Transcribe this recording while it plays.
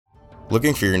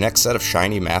Looking for your next set of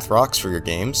shiny math rocks for your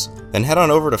games? Then head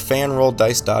on over to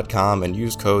fanrolldice.com and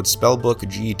use code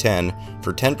SPELLBOOKG10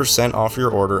 for 10% off your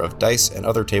order of dice and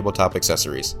other tabletop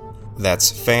accessories.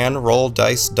 That's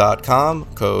fanrolldice.com,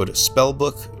 code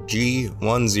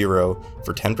SPELLBOOKG10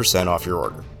 for 10% off your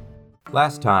order.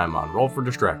 Last time on Roll for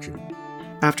Distraction.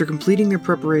 After completing their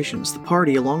preparations, the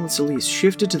party, along with Celise,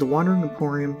 shifted to the Wandering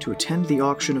Emporium to attend the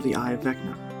auction of the Eye of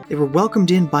Vecna. They were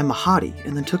welcomed in by Mahadi,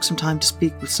 and then took some time to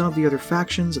speak with some of the other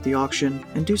factions at the auction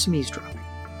and do some eavesdropping.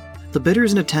 The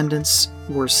bidders in attendance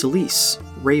were Celise,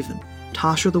 Raven,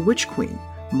 Tasha the Witch Queen,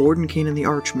 Mordenkainen the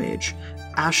Archmage,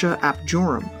 Asha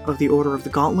Apjoram of the Order of the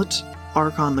Gauntlet,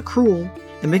 Archon the Cruel,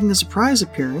 and making a surprise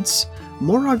appearance,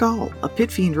 Moragal, a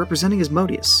pit fiend representing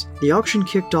Asmodeus. The auction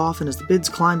kicked off, and as the bids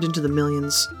climbed into the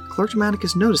millions, Clerk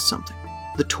Germanicus noticed something.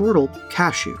 The turtle,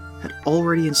 Cashew, had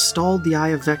already installed the Eye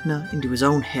of Vecna into his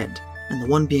own head, and the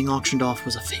one being auctioned off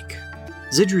was a fake.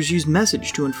 Zidrus used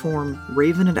message to inform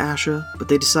Raven and Asha, but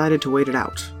they decided to wait it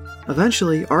out.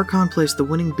 Eventually, Archon placed the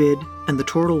winning bid, and the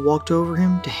turtle walked over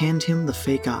him to hand him the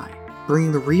fake eye,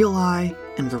 bringing the real eye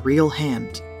and the real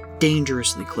hand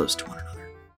dangerously close to one another.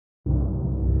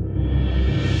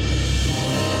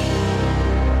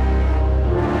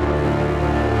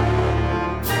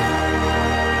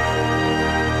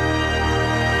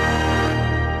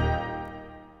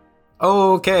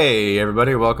 Okay,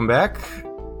 everybody, welcome back.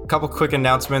 A couple quick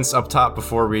announcements up top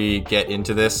before we get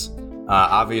into this.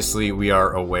 Obviously, we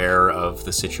are aware of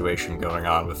the situation going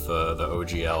on with the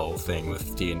OGL thing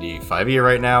with D&D 5e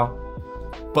right now,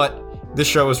 but this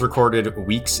show is recorded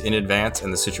weeks in advance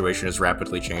and the situation is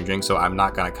rapidly changing, so I'm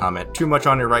not going to comment too much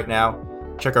on it right now.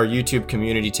 Check our YouTube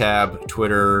community tab,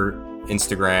 Twitter,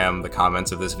 Instagram, the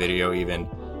comments of this video even,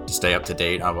 to stay up to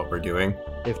date on what we're doing.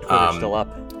 If Twitter's still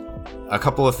up. A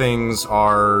couple of things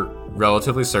are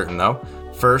relatively certain, though.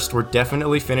 First, we're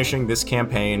definitely finishing this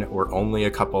campaign. We're only a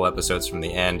couple episodes from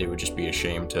the end. It would just be a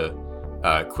shame to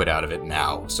quit out of it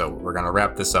now. So we're going to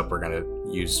wrap this up. We're going to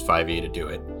use 5e to do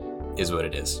it, is what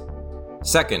it is.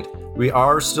 Second, we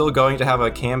are still going to have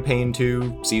a campaign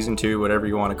 2, season 2, whatever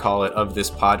you want to call it, of this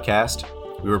podcast.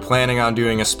 We were planning on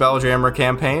doing a Spelljammer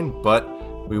campaign, but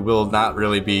we will not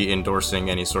really be endorsing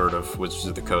any sort of Wizards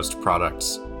of the Coast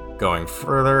products going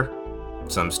further.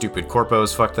 Some stupid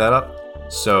corpos fucked that up.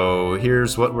 So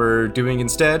here's what we're doing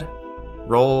instead.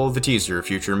 Roll the teaser,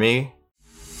 future me.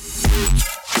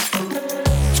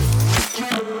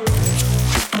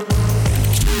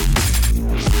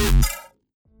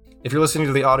 If you're listening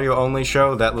to the audio-only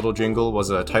show, that little jingle was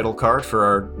a title card for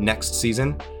our next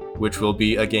season, which will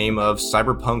be a game of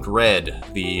Cyberpunk Red,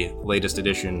 the latest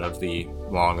edition of the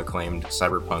long-acclaimed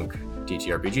Cyberpunk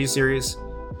TTRPG series.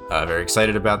 Very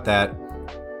excited about that.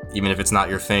 Even if it's not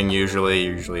your thing,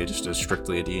 usually just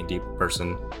strictly a D&D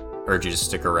person, urge you to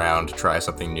stick around, try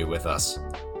something new with us.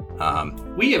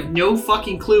 We have no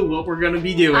fucking clue what we're going to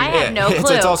be doing. I have no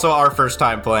clue. It's also our first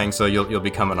time playing, so you'll be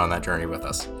coming on that journey with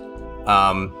us.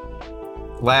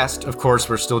 Last, of course,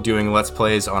 we're still doing Let's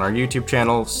Plays on our YouTube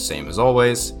channel, same as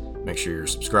always. Make sure you're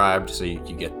subscribed so you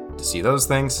get to see those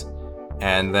things.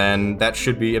 And then that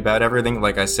should be about everything.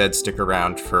 Like I said, stick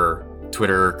around for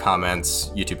Twitter, comments,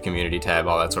 YouTube community tab,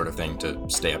 all that sort of thing to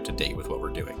stay up to date with what we're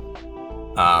doing.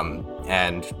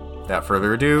 And without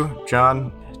further ado,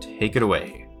 John, take it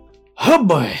away. Oh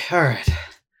boy, alright.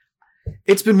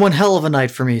 It's been one hell of a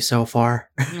night for me so far,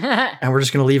 and we're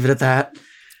just going to leave it at that.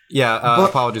 Yeah,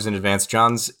 apologies in advance.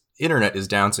 John's internet is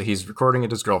down, so he's recording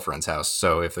at his girlfriend's house,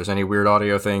 so if there's any weird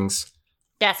audio things,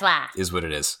 that's why. Is what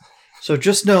it is. So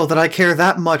just know that I care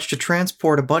that much to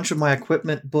transport a bunch of my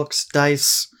equipment, books,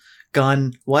 dice,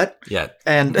 gun, what? Yeah.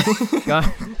 And and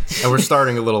we're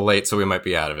starting a little late, so we might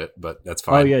be out of it, but that's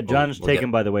fine. Oh yeah, John's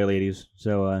taken, by the way, ladies.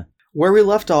 So where we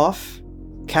left off,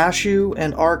 Cashew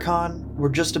and Archon were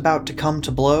just about to come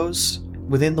to blows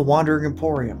within the Wandering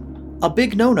Emporium. A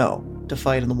big no-no to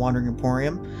fight in the Wandering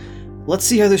Emporium. Let's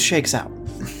see how this shakes out.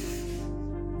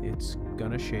 It's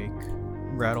gonna shake,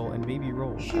 rattle, and maybe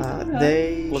roll.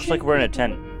 They looks like we're in a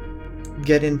tent.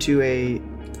 Get into a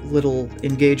little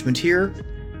engagement here.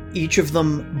 Each of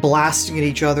them blasting at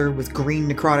each other with green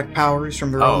necrotic powers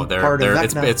from their own part of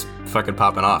Vecna. It's fucking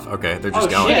popping off. Okay, they're just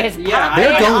going. Shit, yeah,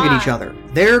 they're going at each other.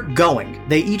 They're going.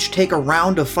 They each take a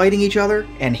round of fighting each other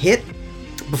and hit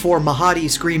before Mahadi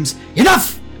screams,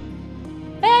 "Enough!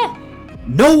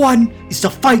 No one is to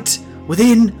fight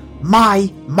within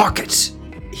my market."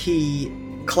 He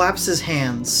claps his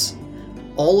hands.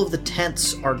 All of the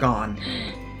tents are gone.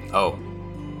 Oh.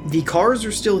 The cars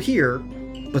are still here,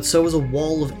 but so is a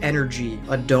wall of energy,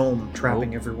 a dome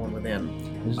trapping everyone within.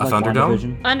 A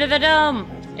Thunderdome? Under the Dome.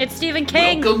 It's Stephen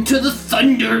King. Welcome to the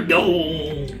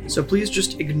Thunderdome. So please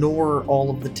just ignore all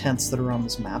of the tents that are on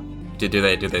this map. Did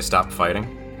they stop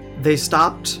fighting? They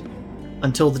stopped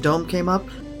until the dome came up.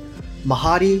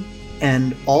 Mahadi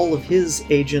and all of his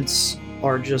agents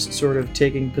are just sort of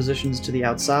taking positions to the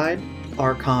outside.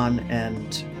 Archon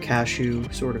and Cashew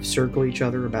sort of circle each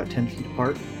other about 10 feet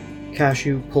apart.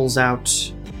 Cashew pulls out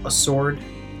a sword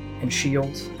and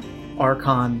shield.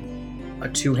 Archon, a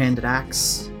two-handed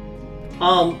axe.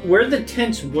 Where the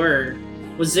tents were,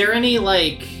 was there any,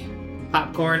 like,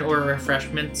 popcorn or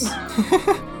refreshments?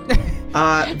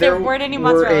 There weren't any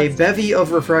were a mozzarella bevy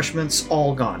of refreshments,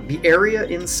 all gone. The area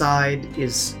inside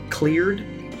is cleared.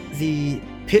 The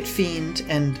Pit Fiend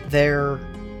and their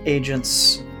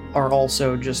agents are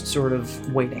also just sort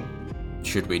of waiting.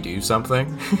 Should we do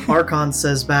something? Archon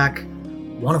says back,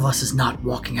 "One of us is not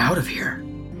walking out of here."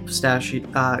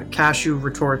 Cashew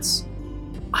retorts,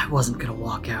 "I wasn't gonna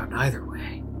walk out either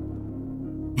way."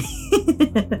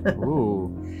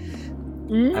 Ooh.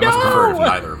 I much prefer if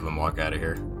neither of them walk out of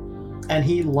here. And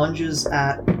he lunges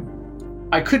at...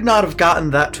 I could not have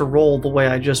gotten that to roll the way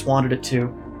I just wanted it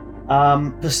to.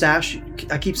 Pistachio...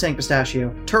 I keep saying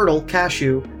Pistachio. Turtle,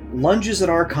 Cashew, lunges at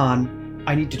Archon.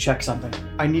 I need to check something.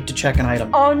 I need to check an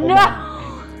item. Oh, Hold no!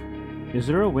 on. Is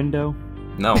there a window?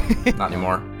 No, not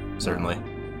anymore. Certainly.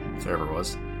 If there ever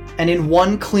was. And in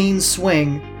one clean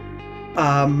swing,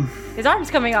 His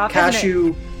arm's coming off, isn't it?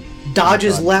 Cashew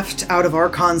dodges left out of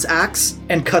Archon's axe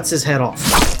and cuts his head off.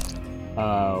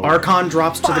 Archon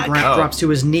drops to the ground, drops to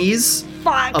his knees.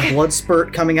 Fuck! A blood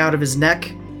spurt coming out of his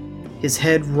neck. His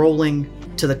head rolling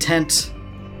to the tent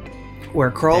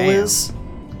where Krull is.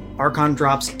 Archon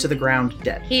drops to the ground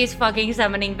dead. He's fucking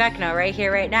summoning Vecna right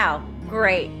here, right now.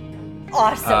 Great.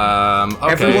 Awesome.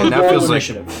 Okay, Everyone that roll feels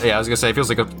initiative. like... Yeah, I was gonna say, it feels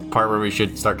like a part where we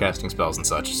should start casting spells and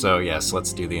such. So yes,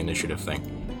 let's do the initiative thing.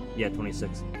 Yeah,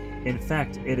 26. In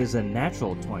fact, it is a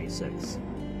natural 26.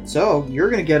 So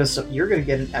you're gonna get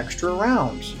an extra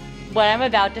round. What I'm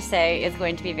about to say is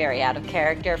going to be very out of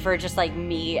character for just like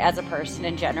me as a person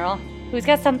in general. Who's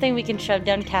got something we can shove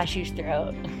down Cashew's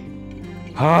throat?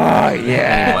 Ah,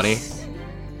 yes! Anybody?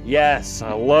 Yes,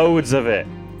 loads of it.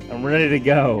 I'm ready to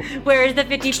go. Where is the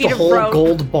 50 Just feet a of whole rope?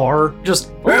 gold bar.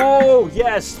 Just Oh,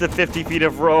 yes, the 50 feet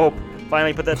of rope.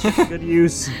 Finally put that shit to good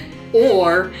use.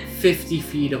 Or 50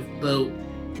 feet of boat.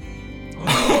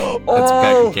 That's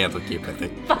back in Candlekeep, I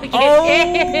think. Fuck it is.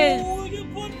 Oh, you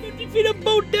put 50 feet of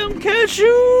boat down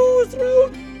Cashew's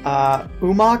throat.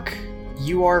 Umak,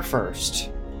 you are first.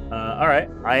 Alright,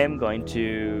 I'm gonna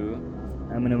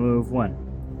move 1.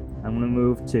 I'm gonna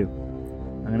move 2.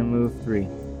 I'm gonna move 3.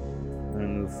 I'm gonna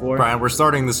move 4. Brian, we're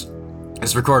starting this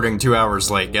recording 2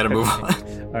 hours late. Gotta move on.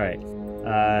 Alright.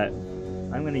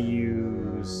 I'm gonna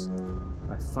use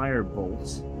a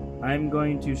firebolt. I'm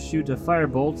going to shoot a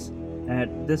firebolt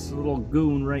at this little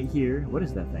goon right here. What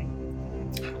is that thing?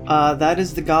 That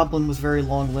is the goblin with very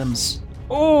long limbs.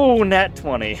 Oh, nat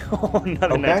 20. Oh,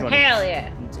 another Okay. nat 20. Hell yeah.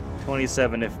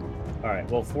 27 if... Alright,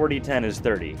 well, 40, 10 is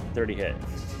 30. 30 hit.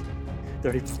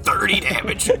 30... 30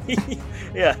 damage.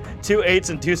 Yeah, 2 8s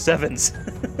and 2 7s.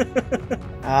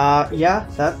 Yeah,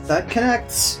 that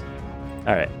connects.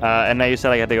 Alright, and now you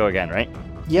said I had to go again, right?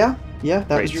 Yeah, that was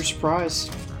Great. your surprise.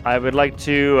 I would like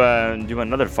to do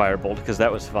another firebolt, because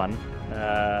that was fun.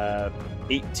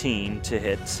 18 to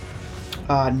hit.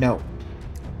 No.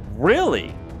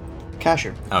 Really?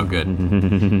 Cashew. Oh, good.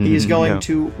 He is going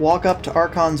to walk up to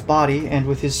Archon's body and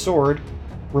with his sword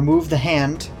remove the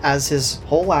hand as his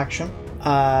whole action.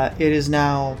 It is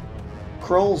now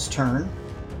Krull's turn,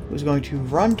 who's going to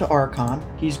run to Archon.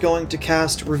 He's going to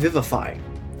cast Revivify.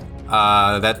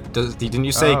 Didn't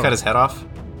you say he cut his head off?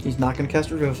 He's not going to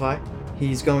cast Revivify.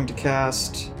 He's going to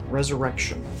cast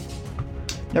Resurrection.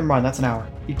 Never mind, that's an hour.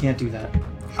 He can't do that.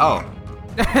 Oh.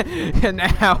 An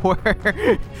hour.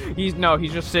 He's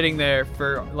just sitting there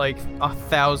for like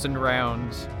 1,000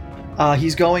 rounds.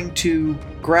 He's going to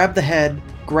grab the head,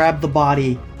 grab the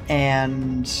body,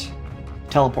 and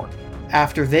teleport.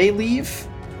 After they leave,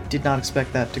 did not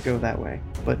expect that to go that way,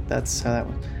 but that's how that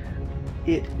went.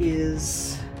 It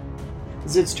is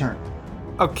Zid's turn.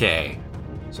 Okay.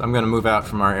 So I'm gonna move out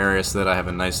from our area so that I have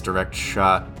a nice direct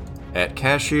shot at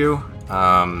Cashew.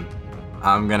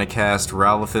 I'm gonna cast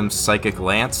Ralathim's Psychic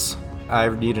Lance. I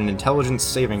need an intelligence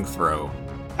saving throw.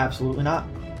 Absolutely not.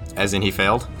 As in he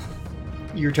failed?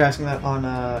 You're tasking that on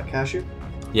Cashew?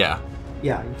 Yeah.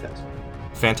 Yeah, you failed.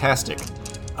 Fantastic.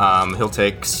 He'll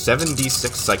take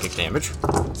 7d6 psychic damage.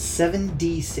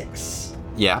 7d6.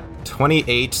 Yeah.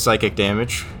 28 psychic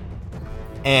damage.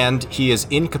 And he is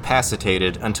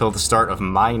incapacitated until the start of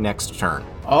my next turn.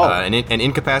 Oh. An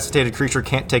incapacitated creature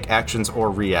can't take actions or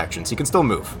reactions. He can still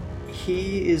move.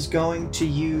 He is going to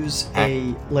use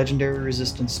a legendary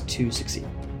resistance to succeed.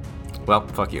 Well,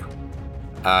 fuck you.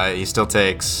 He still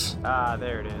takes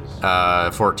there it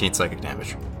is. 14 psychic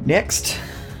damage. Next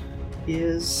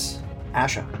is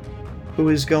Asha, who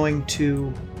is going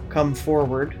to come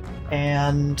forward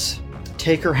and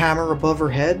take her hammer above her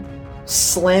head,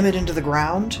 slam it into the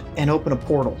ground, and open a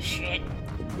portal. Shit.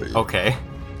 Okay.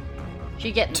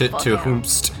 She getting To fucked out.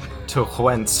 whomst? To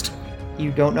whenst?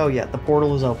 You don't know yet. The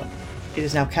portal is open. It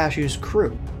is now Cashu's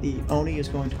crew. The Oni is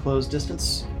going to close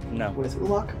distance No. with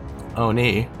Ulak.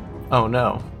 Oni. Oh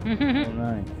no.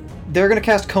 Alright. They're going to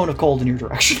cast Cone of Cold in your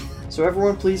direction. So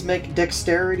everyone please make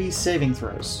dexterity saving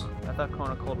throws. I thought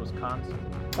Cone of Cold was constant.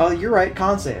 Oh, you're right.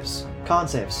 Con saves. Con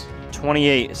saves.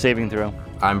 28 saving throw.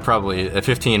 I'm probably a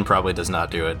 15. Probably does not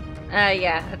do it.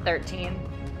 Yeah, a 13.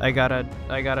 I got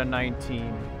a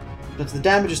 19. That's the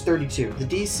damage is 32. The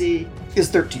DC is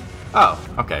 13. Oh,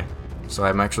 okay. So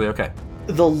I'm actually okay.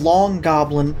 The long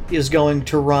goblin is going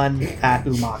to run at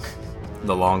Umak.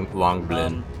 The long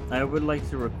blin. I would like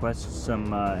to request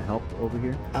some help over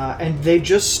here. And they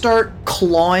just start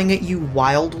clawing at you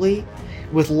wildly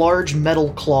with large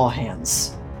metal claw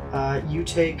hands. You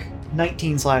take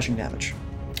 19 slashing damage.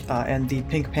 And the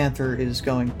Pink Panther is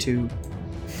going to...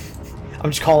 I'm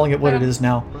just calling it what it is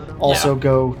now. Also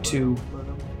go to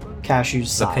Cashu's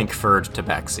The side. pink furred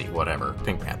tabaxi, whatever.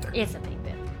 Pink Panther. It's a big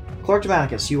bit. Clark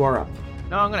Germanicus, you are up.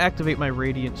 No, I'm gonna activate my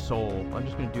Radiant Soul. I'm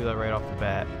just gonna do that right off the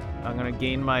bat. I'm gonna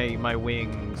gain my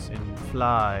wings and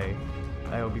fly.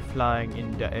 I will be flying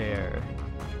in the air.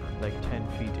 Like 10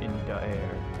 feet in the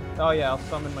air. Oh yeah, I'll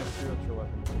summon my spiritual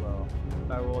weapon as well.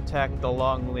 I will attack the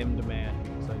long-limbed man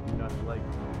because I do not like...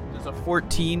 Does a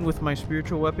 14 with my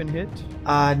spiritual weapon hit?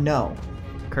 No.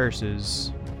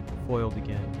 Curses. Foiled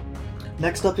again.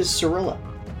 Next up is Cirilla.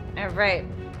 Alright.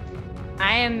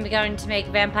 I am going to make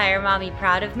Vampire Mommy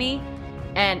proud of me,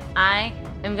 and I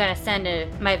am going to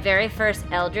send my very first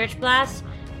Eldritch Blast.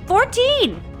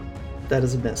 14! That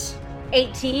is a miss.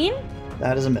 18?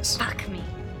 That is a miss. Fuck me.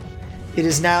 It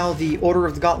is now the Order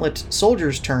of the Gauntlet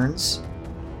soldiers' turns.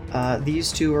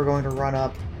 These two are going to run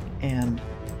up and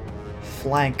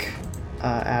flank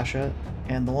Asha,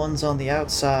 and the ones on the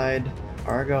outside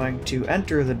are going to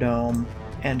enter the dome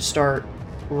and start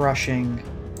rushing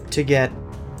to get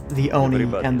the Oni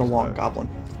Everybody and the is Long right. Goblin.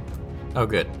 Oh,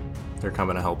 good. They're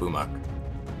coming to help Umak.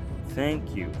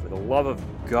 Thank you, for the love of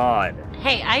God.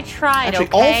 Hey, I tried, Actually,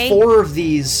 okay? all four of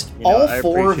these, You know, I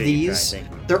appreciate you these, trying,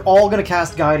 thank you. they're all going to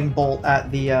cast Guiding Bolt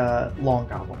at the Long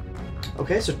Goblin.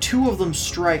 Okay, so two of them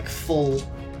strike full.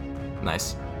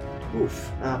 Nice.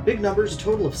 Oof. Big numbers, a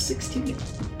total of 16.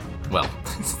 Well,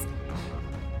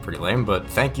 pretty lame, but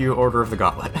thank you, Order of the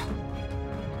Gauntlet.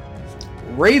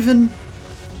 Raven,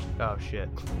 Oh shit.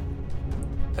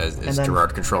 Is And then-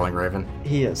 Gerard controlling Raven?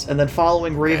 he is. And then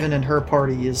following Raven and her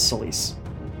party is Celise.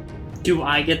 Do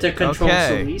I get to control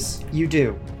Okay. Celise? You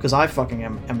do, because I fucking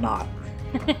am not.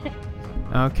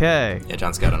 Okay. Yeah,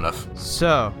 John's got enough.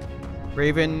 So,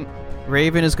 Raven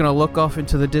is gonna look off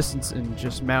into the distance and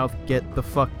just mouth, "Get the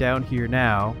fuck down here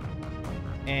now."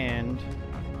 And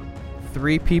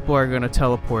 3 people are gonna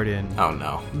teleport in. Oh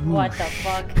no. What the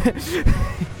fuck?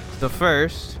 The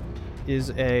first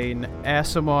is an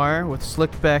Asimar with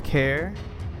slicked back hair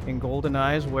and golden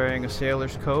eyes, wearing a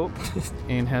sailor's coat,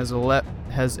 and has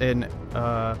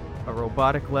a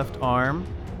robotic left arm.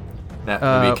 That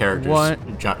would be characters. one-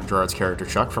 Gerard's character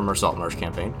Chuck from our Salt Marsh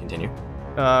campaign. Continue.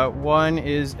 One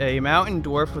is a mountain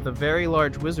dwarf with a very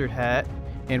large wizard hat,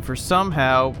 and for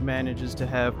somehow manages to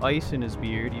have ice in his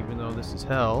beard, even though this is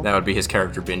hell. That would be his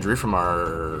character Bindry from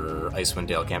our Icewind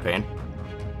Dale campaign.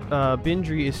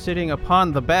 Bindry is sitting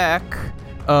upon the back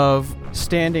of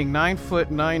standing 9 foot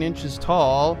 9 inches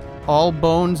tall, all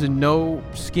bones and no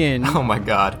skin. Oh my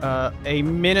god. A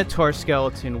minotaur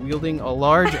skeleton wielding a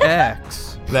large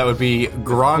axe. That would be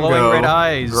Grongo. glowing red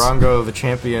eyes. Grongo, the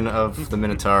champion of the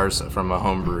Minotaurs from a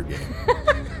homebrew game.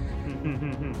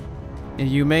 And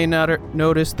you may not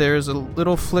notice there's a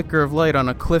little flicker of light on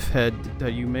a cliff head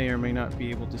that you may or may not be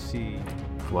able to see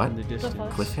What? in the distance.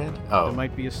 Cliffhead? There Oh.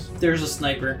 might be a There's a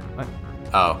sniper.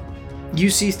 Oh. You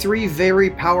see 3 very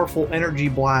powerful energy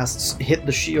blasts hit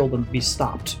the shield and be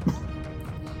stopped.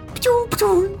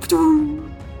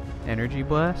 energy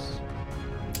blast.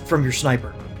 From your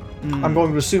sniper. I'm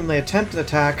going to assume they attempt an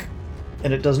attack,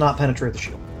 and it does not penetrate the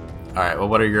shield. Alright, well,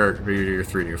 what are your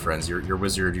 3 new friends? Your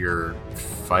wizard, your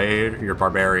fighter, your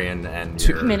barbarian, and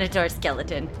your, Minotaur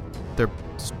skeleton. They're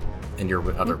and your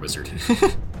other wizard.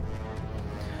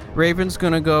 Raven's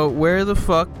gonna go, "Where the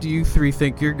fuck do you 3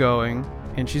 think you're going?"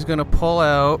 And she's gonna pull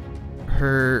out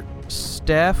her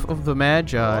Staff of the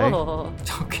Magi. Oh.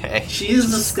 Okay. Okay. She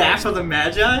is the staff of the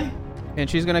Magi? And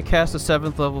she's gonna cast a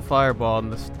 7th level fireball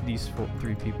on these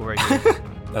 3 people right here.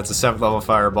 That's a 7th level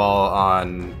fireball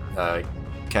on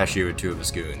Cashew and 2 of his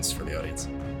goons for the audience.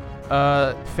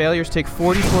 Failures take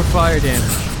 44 fire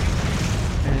damage.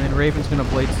 And then Raven's gonna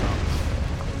blade stomp.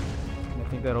 I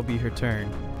think that'll be her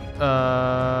turn.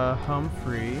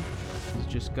 Humphrey is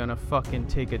just gonna fucking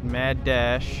take a mad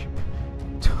dash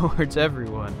towards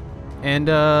everyone. And,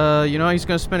 he's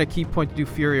gonna spend a key point to do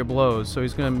Fury of Blows, so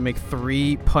he's gonna make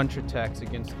 3 punch attacks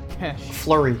against Cash.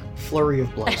 Flurry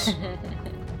of blows.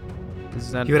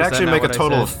 He would actually make a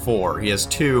total of 4. He has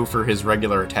 2 for his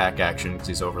regular attack action, because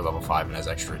he's over level 5 and has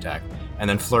extra attack. And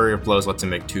then Flurry of Blows lets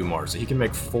him make 2 more, so he can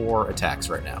make 4 attacks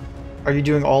right now. Are you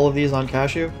doing all of these on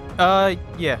Cashew?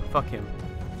 Yeah, fuck him.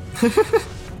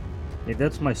 Hey,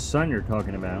 that's my son you're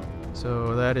talking about.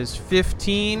 So that is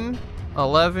 15,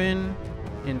 11,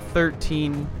 and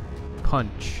 13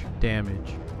 punch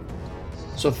damage.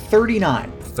 So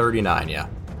 39. 39, yeah.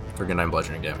 39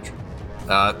 bludgeoning damage.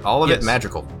 All of it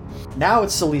magical. Now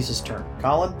it's Celise's turn.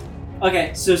 Colin?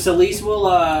 Okay, so Celise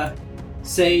will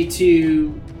say to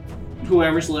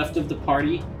whoever's left of the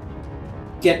party,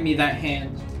 get me that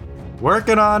hand.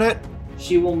 Working on it.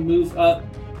 She will move up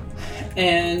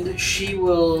and she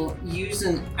will use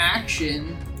an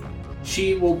action.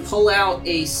 She will pull out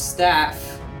a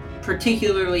staff,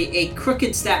 particularly a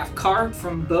crooked staff carved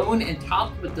from bone and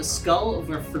topped with the skull of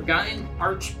a forgotten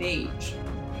archmage.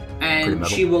 And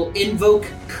she will invoke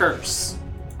Curse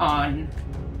on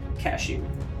Cashew.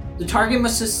 The target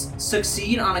must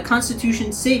succeed on a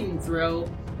Constitution saving throw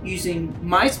using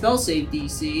my spell save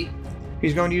DC.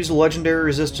 He's going to use a legendary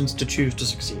resistance to choose to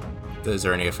succeed. Is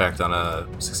there any effect on a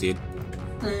succeed?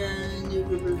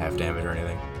 Half damage or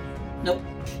anything? Nope.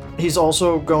 He's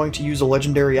also going to use a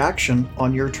legendary action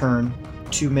on your turn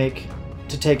to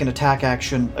take an attack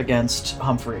action against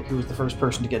Humphrey, who was the first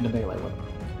person to get into melee with him.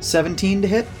 17 to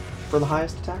hit for the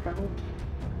highest attack, I hope?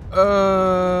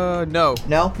 No.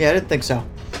 No? Yeah, I didn't think so.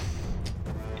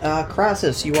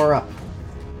 Crassus, you are up.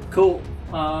 Cool.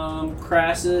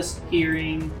 Crassus,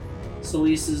 hearing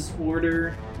Celise's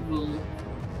order, will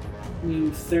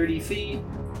move 30 feet,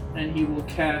 and he will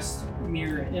cast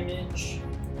Mirror Image.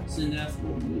 Zenith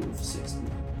will move 60.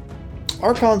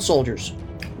 Archon soldiers.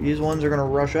 These ones are going to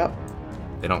rush up.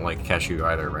 They don't like Cashew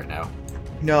either right now.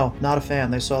 No, not a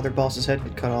fan. They saw their boss's head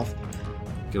get cut off.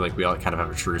 I feel like we all kind of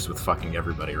have a truce with fucking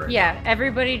everybody right now. Yeah,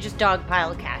 everybody just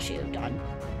dogpile Cashew. Done.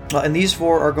 And these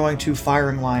 4 are going to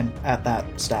firing line at that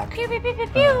stack. Pew, pew, pew, pew,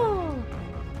 pew.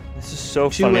 This is so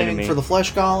 2 funny to aiming me. for the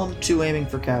flesh golem, 2 aiming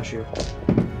for Cashew.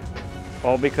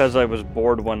 All because I was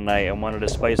bored one night and wanted to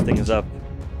spice things up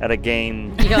at a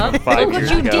game Yup. 5 Look years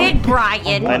what you ago. did,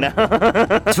 Brian. I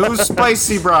know. Too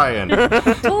spicy, Brian.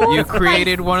 You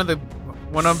created one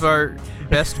of our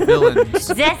best villains.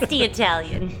 Zesty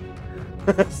Italian.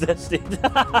 Zesty.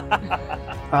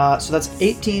 So that's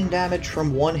 18 damage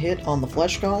from 1 hit on the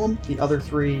flesh golem. The other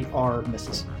 3 are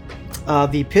misses.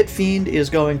 The pit fiend is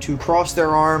going to cross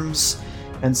their arms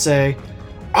and say,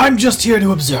 "I'm just here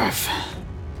to observe."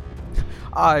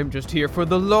 I'm just here for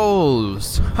the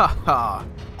lols. Ha ha.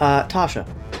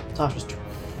 Tasha's turn.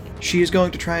 She is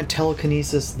going to try and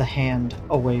telekinesis the hand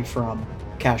away from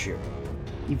Cashew.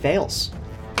 He fails.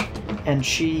 And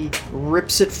she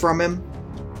rips it from him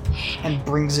and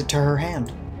brings it to her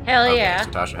hand. Hell Okay, yeah. so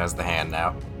Tasha has the hand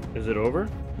now. Is it over?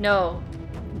 No.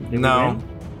 Did we No. win?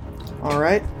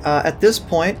 Alright, at this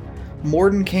point,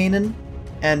 Morden Kanan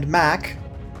and Mac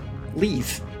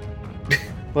leave.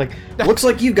 Looks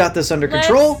like you got this under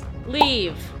control. Let's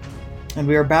leave. And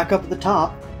we are back up at the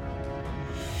top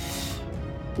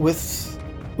with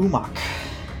Umak.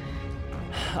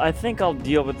 I think I'll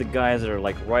deal with the guys that are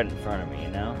like right in front of me, you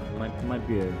know? Might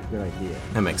be a good idea.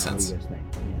 That makes What do sense. you guys think?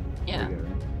 Yeah. Pretty good,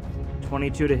 right?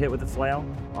 22 to hit with the flail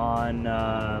on,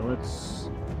 let's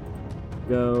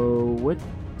go with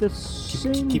the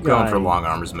same Keep going for guy. long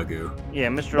arms, Magoo. Yeah,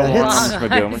 Mr. That Long hits.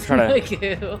 Arms Magoo. I'm trying to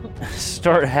Magoo.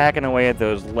 start hacking away at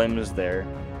those limbs there.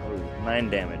 Ooh, 9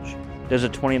 damage. Does a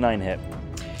 29 hit?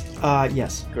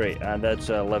 Yes. Great. That's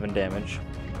 11 damage.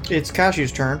 It's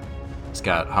Cashew's turn. He's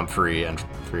got Humphrey and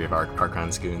 3 of our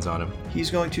Archon's goons on him.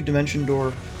 He's going to Dimension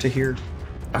Door to here.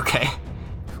 Okay.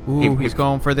 Ooh, he's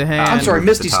going for the hand. I'm sorry, move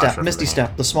Misty to Tasha Step. for Misty the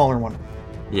Step, the smaller one.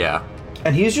 Yeah.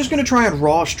 And he's just going to try and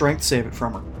raw strength save it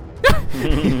from her.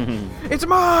 It's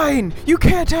mine! You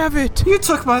can't have it! You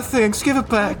took my things. Give it I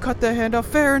back. cut the hand off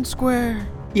fair and square.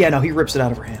 Yeah, no, he rips it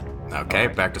out of her hand. Okay,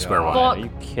 back to square God, one. Are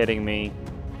you kidding me?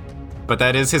 But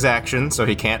that is his action, so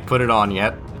he can't put it on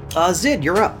yet. Zid,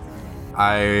 you're up.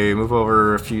 I move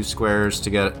over a few squares to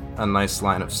get a nice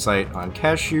line of sight on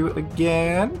Cashew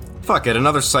again. Fuck it,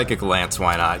 another Psychic Lance,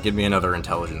 why not? Give me another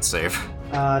intelligence save.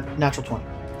 Natural 20.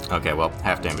 Okay, well,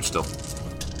 half damage still.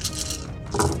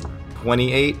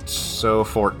 28, so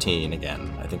 14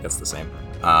 again. I think that's the same.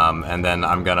 And then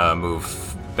I'm gonna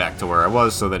move back to where I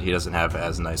was so that he doesn't have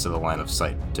as nice of a line of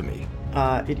sight to me.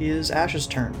 It is Ash's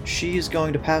turn. She is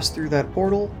going to pass through that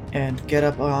portal and get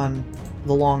up on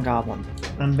the Long Goblin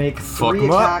and make Fuck 3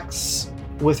 him up. attacks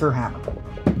with her hammer.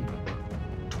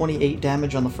 28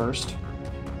 damage on the first.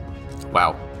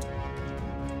 Wow.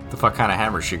 The fuck kind of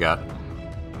hammer she got?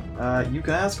 You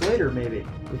can ask later, maybe,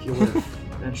 if you live,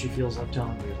 and she feels like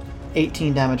telling you.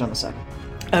 18 damage on the second.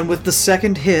 And with the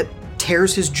second hit,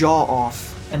 tears his jaw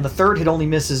off, and the third hit only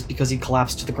misses because he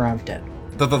collapsed to the ground dead.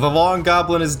 The Long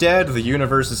Goblin is dead, the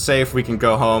universe is safe, we can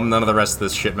go home, none of the rest of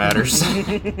this shit matters.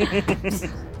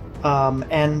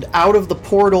 And out of the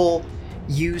portal,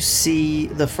 you see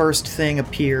the first thing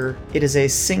appear. It is a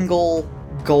single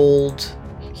gold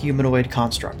humanoid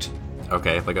construct.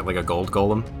 Okay, like a gold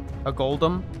golem? A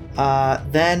Goldum?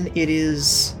 Then it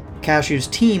is Cashew's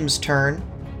team's turn.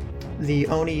 The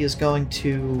Oni is going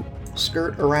to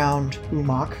skirt around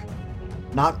Umok,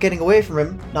 not getting away from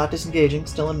him, not disengaging,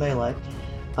 still in melee,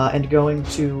 and going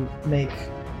to make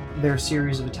their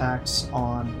series of attacks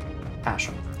on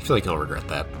Asha. I feel like he'll regret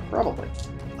that. Probably.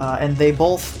 And they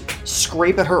both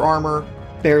scrape at her armor,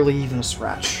 barely even a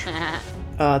scratch.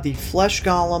 The Flesh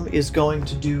Golem is going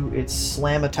to do its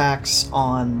slam attacks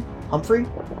on Humphrey.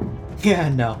 Yeah,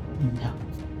 no.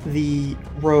 The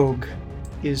Rogue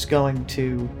is going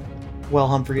to, while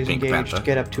Humphrey is Pink engaged, Panther.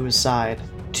 get up to his side.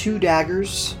 2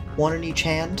 daggers, 1 in each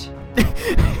hand.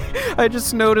 I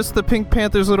just noticed the Pink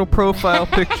Panther's little profile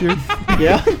picture.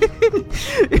 Yeah?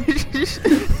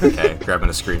 Okay, grabbing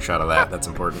a screenshot of that, that's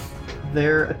important.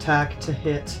 Their attack to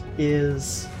hit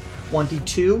is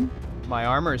 22, My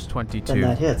armor is 22. then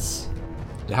that hits.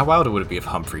 How wild would it be if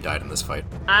Humphrey died in this fight?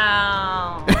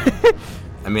 Ow.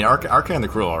 I mean, Arcan the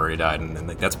Cruel already died, and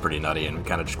like, that's pretty nutty, and we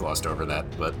kind of just glossed over that,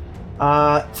 but...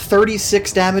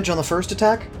 36 damage on the first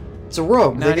attack. It's a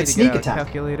rogue. Now They I need get to sneak out a attack.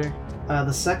 calculator.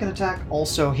 The second attack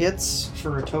also hits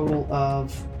for a total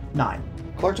of 9.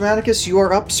 Clark Germanicus, you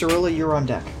are up. Cyrilla, you're on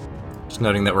deck. Just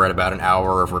noting that we're at about an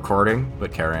hour of recording,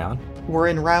 but carry on. We're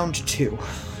in round 2.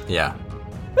 Yeah.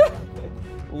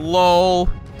 LOL.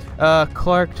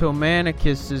 Clark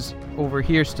Tomanicus is over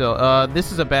here still.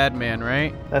 This is a bad man,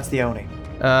 right? That's the Oni.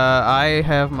 I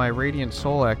have my Radiant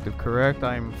Soul active, correct?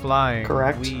 I'm flying.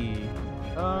 Correct. You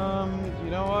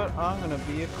know what? I'm gonna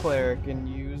be a cleric and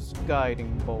use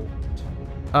Guiding Bolt.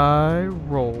 I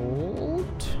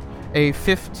rolled a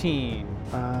 15.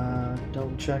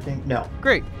 Double checking. No.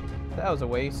 Great. That was a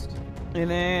waste. And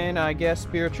then I guess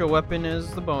Spiritual Weapon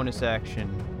is the bonus action.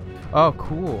 Oh,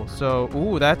 cool. So,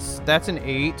 ooh, that's an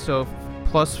 8. So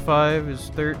plus 5 is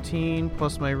 13.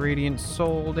 Plus my Radiant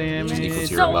Soul damage Equals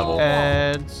to your level.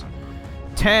 adds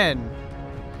 10.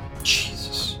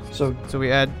 Jesus. So So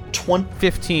we add 20.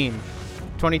 15.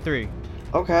 23.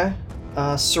 Okay.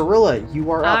 Cyrilla, you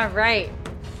are All up. right.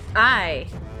 I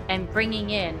am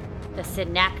bringing in the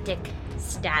synaptic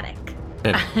static.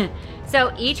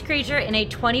 So each creature in a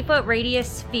 20-foot radius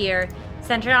sphere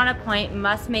centered on a point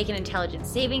must make an intelligence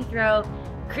saving throw.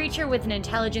 Creature with an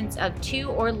intelligence of 2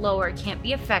 or lower can't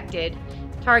be affected.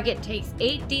 Target takes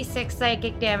 8d6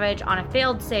 psychic damage on a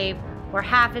failed save, or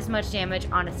half as much damage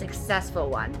on a successful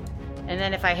one. And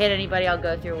then if I hit anybody, I'll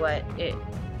go through what it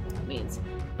means.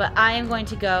 But I am going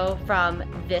to go from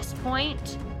this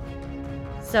point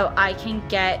so I can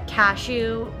get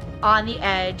Cashew on the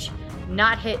edge,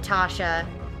 not hit Tasha,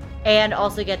 and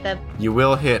also get the... You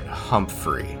will hit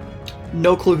Humphrey.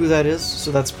 No clue who that is, so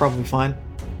that's probably fine.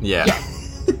 Yeah.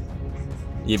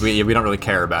 We don't really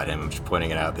care about him. I'm just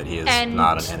pointing it out that he is And-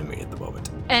 not an enemy at the moment.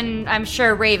 And I'm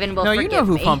sure Raven will No, forgive you know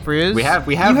who me. Humphrey is. We have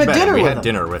You had met dinner him. We with had him.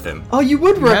 dinner with him. Oh, you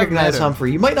would You have recognize met him.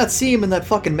 Humphrey. You might not see him in that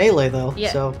fucking melee, though.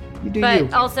 Yeah. So, you do But you.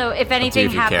 also, if anything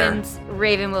if you care. happens,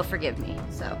 Raven will forgive me.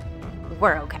 So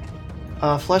we're okay.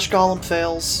 Flesh Golem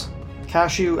fails.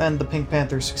 Cashew and the Pink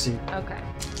Panther succeed. Okay.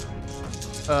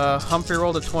 Humphrey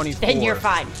rolled a 24. Then you're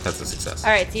fine. That's a success.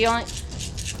 All right. So you only...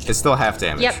 It's still half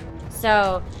damage. Yep.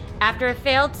 So after a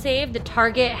failed save, the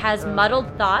target has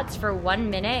muddled thoughts for 1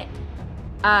 minute.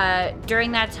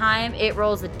 During that time, it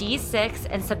rolls a d6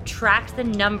 and subtracts the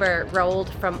number rolled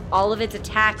from all of its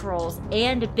attack rolls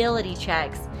and ability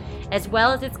checks, as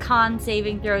well as its con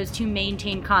saving throws to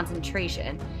maintain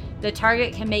concentration. The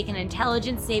target can make an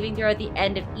intelligence saving throw at the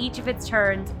end of each of its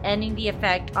turns, ending the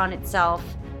effect on itself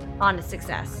on a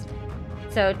success.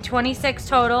 So 26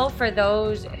 total for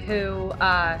those who,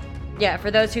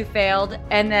 for those who failed,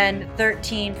 and then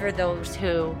 13 for those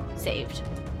who saved.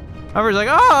 Humber's like,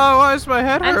 oh, why is my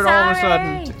head I'm hurt all of a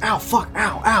sudden? sorry. Ow, fuck,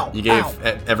 ow, ow. You gave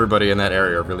ow. everybody in that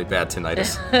area a really bad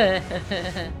tinnitus.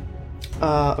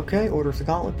 Okay, Order of the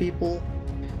Gauntlet people.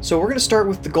 So we're gonna start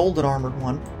with the golden armored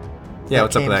one. Yeah,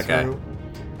 what's up with came that guy?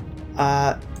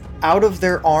 through. Out of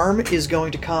their arm is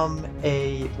going to come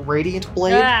a radiant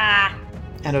blade Ah.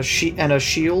 and a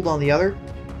shield on the other,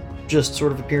 just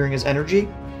sort of appearing as energy,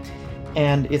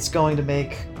 and it's going to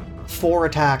make 4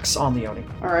 attacks on the Oni.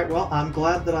 All right, well, I'm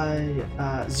glad that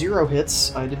I 0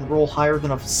 hits. I didn't roll higher than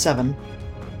a 7.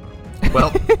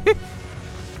 Well,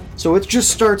 So it just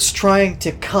starts trying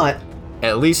to cut.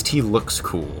 at least he looks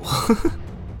cool.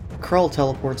 Krull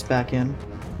teleports back in,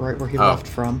 right where he Oh. left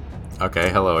from. Okay,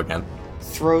 hello again.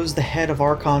 Throws the head of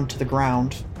Archon to the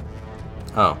ground.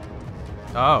 Oh.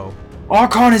 Oh.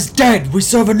 Archon is dead! We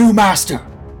serve a new master!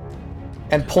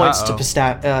 And points Uh-oh.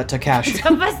 to Cash.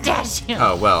 The pistachio.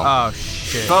 Oh, well. Oh,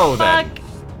 shit. Foe then. Fuck.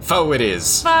 Foe it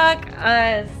is. Fuck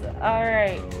us. All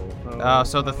right. Oh,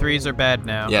 so the 3s are bad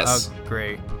now. Yes. Oh,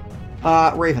 great.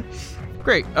 Raven.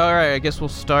 Great. All right, I guess we'll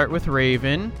start with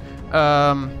Raven.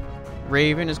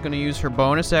 Raven is going to use her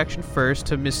bonus action first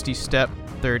to Misty Step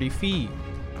 30 feet.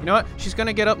 You know what? She's going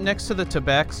to get up next to the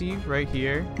Tabaxi right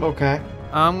here. Okay.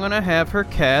 I'm going to have her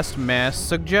cast Mass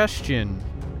Suggestion.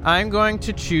 I'm going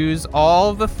to choose all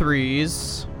of the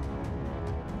 3s.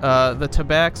 The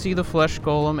Tabaxi, the Flesh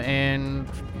Golem, and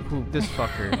this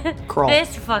fucker. Krull.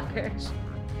 This fucker.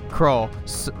 Krull.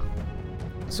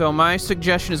 So my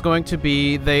suggestion is going to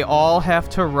be they all have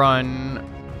to run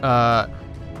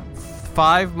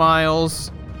 5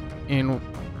 miles in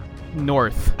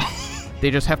north. They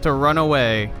just have to run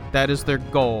away. That is their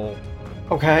goal.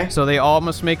 Okay. So they all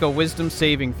must make a wisdom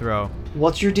saving throw.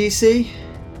 What's your DC?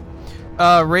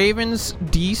 Raven's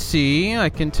DC, I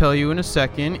can tell you in a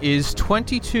second, is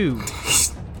 22.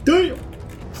 Damn.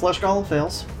 Flesh Golem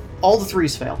fails. All the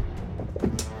 3s fail.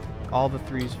 All the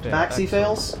 3s fail. Maxi Excellent.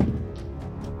 fails.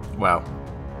 Wow.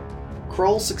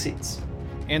 Krull succeeds.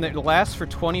 And it lasts for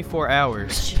 24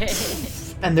 hours.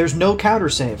 Shit. And there's no counter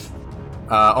save.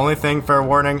 Only thing, fair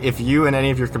warning, if you and any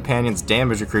of your companions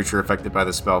damage a creature affected by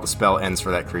the spell ends for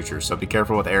that creature, so be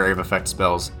careful with area of effect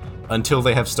spells until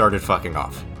they have started fucking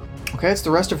off. Okay, it's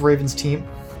the rest of Raven's team.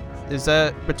 Is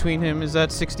that between him? Is that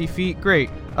 60 feet? Great.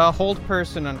 Hold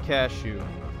person on Cashew.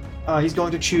 He's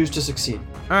going to choose to succeed.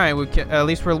 All right, at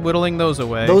least we're whittling those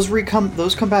away.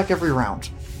 Those come back every round.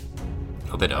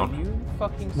 No, they don't. You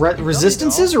fucking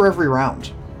Resistances or are every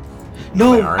round. they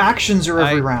No, aren't. actions are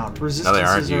every I- round. No, Resistances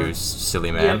they aren't, are... you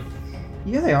silly man.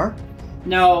 Yeah, they are.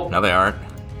 No, No, they aren't.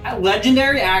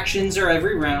 legendary actions are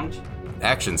every round.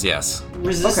 Actions, yes.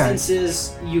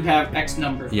 Resistances, you have X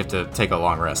number. You have to take a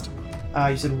long rest.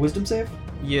 You said wisdom save?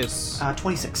 Yes.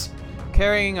 26.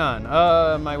 Carrying on.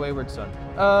 My wayward son.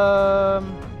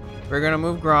 We're gonna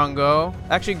move Grongo.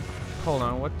 Actually, hold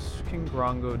on. What can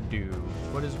Grongo do?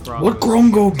 What is Grongo? What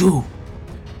Grongo do?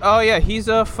 Oh yeah, he's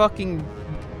a fucking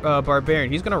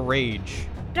barbarian. He's gonna rage.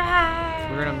 Die.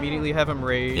 We're gonna immediately have him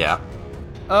rage. Yeah.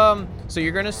 So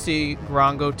you're gonna see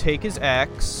Grongo take his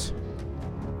axe,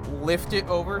 lift it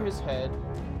over his head,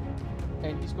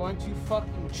 and he's going to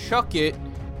fucking chuck it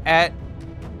at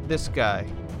this guy.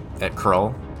 At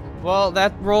Krull. Well,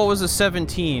 that roll was a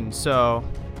 17, so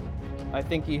I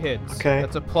think he hits. Okay.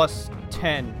 That's a plus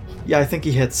 10. Yeah, I think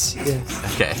he hits. Yeah.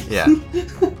 Okay, yeah.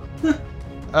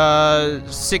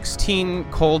 16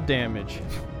 cold damage.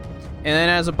 And then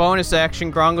as a bonus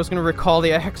action, Grongo's gonna recall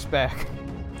the axe back.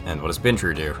 And what does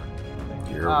Bindru do?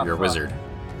 You're a fuck. wizard.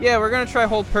 Yeah, we're gonna try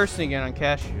hold person again on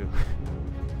Cashew.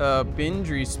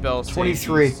 Bindry spell save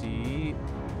 23. DC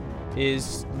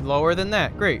is lower than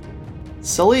that. Great.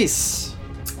 Celise.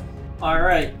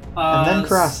 Alright. And then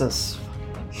Crassus.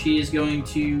 She is going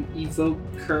to evoke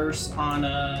Curse on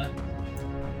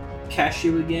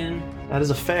Cashew again. That is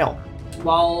a fail.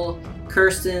 While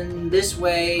cursed in this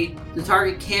way, the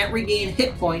target can't regain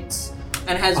hit points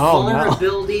and has Oh, no.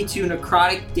 vulnerability to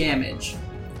necrotic damage.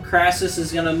 Crassus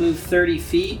is going to move 30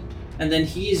 feet, and then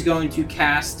he is going to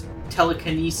cast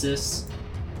Telekinesis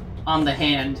on the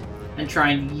hand and try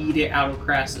and yeet it out of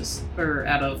Crassus, or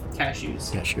out of Cashew's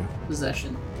Cashew.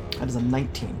 possession. That is a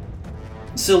 19.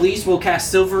 Celise will cast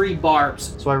Silvery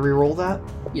Barbs. So I re-roll that?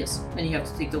 Yes, and you have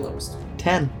to take the lowest.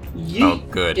 10. Yeet. Oh,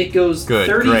 good. It goes Good,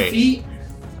 30 great. feet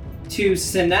to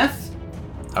Sineth,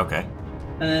 Okay.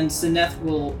 and then Sineth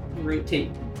will rotate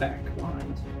back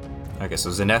behind. Okay, so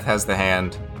Zeneth has the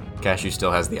hand. Cashew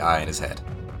still has the eye in his head.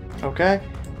 Okay.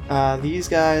 These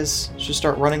guys should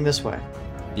start running this way.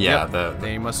 Yeah, Yep, the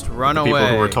they must run people away.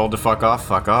 who were told to fuck off,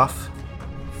 fuck off.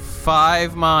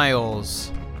 5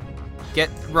 miles. Get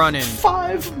running.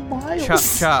 5 miles.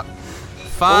 Chop, chop.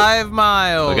 5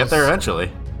 miles. We'll get there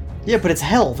eventually. Yeah, but it's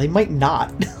hell. They might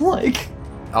not.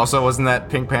 Also, wasn't that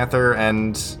Pink Panther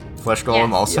and Flesh Golem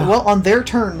Yes. also? Well, on their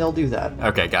turn, they'll do that.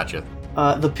 Okay, gotcha.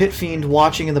 The Pit Fiend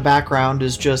watching in the background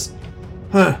is just,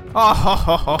 huh.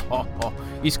 Oh,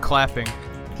 he's clapping.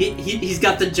 He's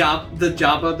got the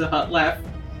Jabba the Hutt laugh.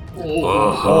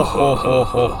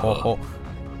 Oh.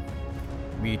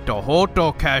 Mito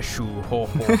hoto cashew. Ho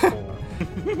ho ho.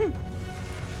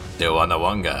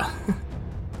 Dewanawanga.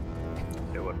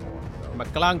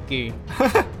 McClunky.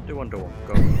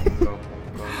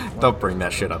 Don't bring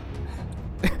that shit up.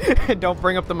 Don't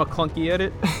bring up the McClunky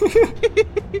edit.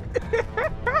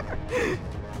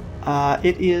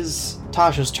 It is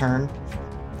Tasha's turn.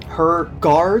 Her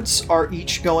guards are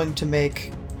each going to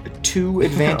make 2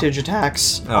 advantage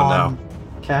attacks on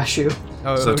Cashew.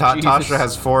 Oh, So Jesus. Tasha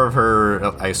has 4 of her,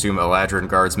 I assume, Eladrin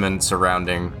guardsmen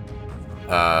surrounding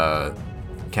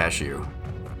Cashew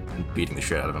and beating the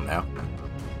shit out of him now.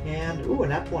 And, a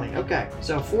nat 20. Okay,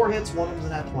 so 4 hits, one of them's a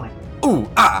nat 20. Ooh,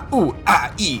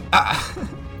 ee, ah.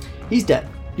 He's dead.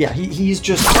 Yeah, he's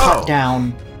just cut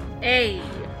down. Hey.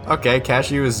 Okay,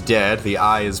 Cashew is dead. The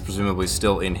eye is presumably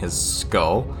still in his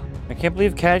skull. I can't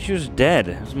believe Cashew's dead.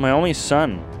 This is my only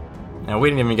son. And we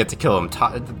didn't even get to kill him.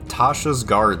 Tasha's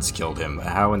guards killed him.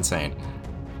 How insane.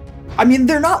 I mean,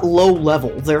 they're not low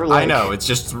level. They're like... I know, it's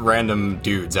just random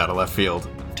dudes out of left field.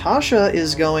 Tasha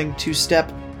is going to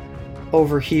step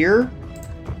over here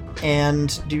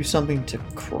and do something to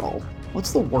crawl.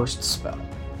 What's the worst spell?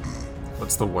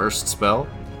 What's the worst spell?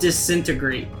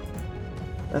 Disintegrate.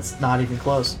 That's not even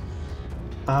close.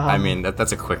 I mean,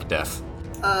 that's a quick death.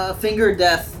 Finger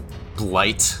death.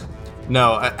 Blight?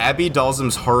 No, Abby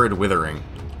Dalzum's Horrid Withering.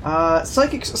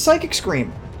 Psychic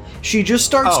Scream. She just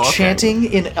starts chanting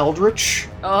in Eldritch.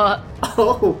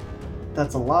 Oh.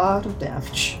 That's a lot of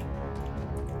damage.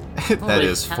 That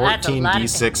is cow, that's a lot of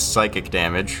 14d6 psychic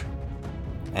damage.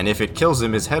 And if it kills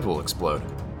him, his head will explode.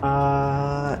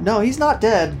 No, he's not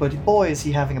dead, but boy, is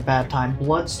he having a bad time.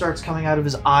 Blood starts coming out of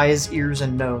his eyes, ears,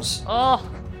 and nose. Oh.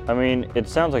 I mean, it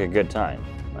sounds like a good time.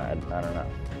 I don't know.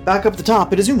 Back up the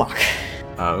top, it is Umak.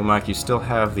 Umak, you still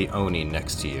have the Oni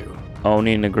next to you.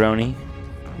 Oni Negroni.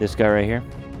 This guy right here.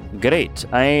 Great.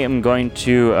 I am going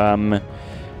to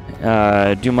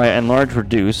do my enlarge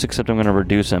reduce, except I'm going to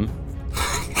reduce him.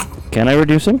 Can I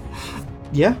reduce him?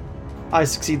 Yeah, I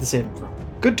succeed the saving throw.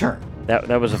 Good turn.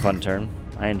 That was a fun turn.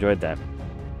 I enjoyed that.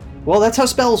 Well, that's how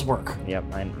spells work. Yep,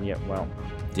 well.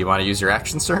 Do you want to use your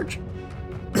action surge?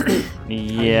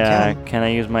 Yeah, can. can I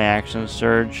use my action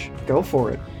surge? Go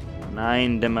for it.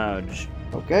 9 damage.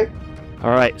 Okay.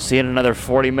 Alright, see you in another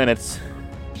 40 minutes.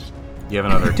 You have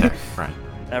another attack, Brian.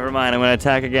 Never mind, I'm going to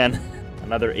attack again.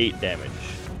 Another 8 damage.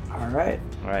 Alright.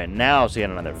 Alright, now see you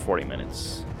in another 40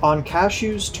 minutes. On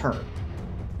Cashew's turn,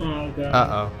 Oh, God.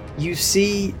 Uh-oh. you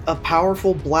see a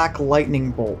powerful black lightning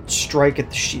bolt strike at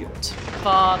the shield.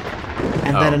 Fuck.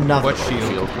 And then another. What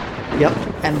shield? Yep,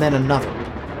 and then another.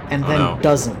 And then no.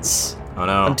 dozens. Oh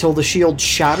no. Until the shield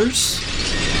shatters,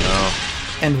 No.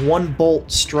 and one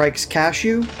bolt strikes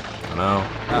Cashew, Oh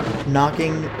no.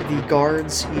 knocking the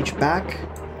guards each back.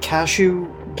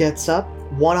 Cashew gets up,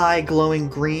 one eye glowing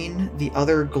green, the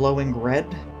other glowing red.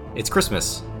 It's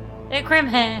Christmas. Hey,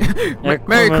 Crimson.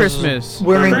 Merry Christmas.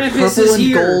 Wearing Krampus purple is and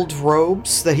here. gold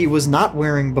robes that he was not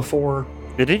wearing before.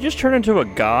 Did he just turn into a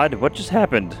god? What just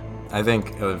happened? I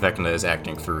think Vecna is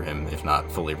acting through him, if not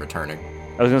fully returning.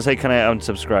 I was going to say, can I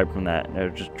unsubscribe from that? I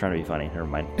was just trying to be funny. Never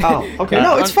mind. Oh, okay.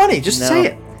 No, it's funny. Just No. say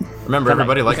it. Remember,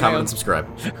 everybody, like, Can I comment, and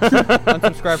subscribe.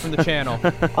 Unsubscribe from the channel.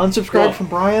 Unsubscribe from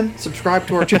Brian. Subscribe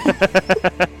to our channel.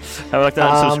 I would like to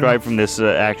unsubscribe from this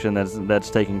action that's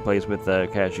taking place with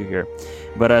Cashew here.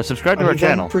 But subscribe to our He then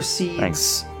channel. proceeds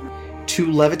Thanks. to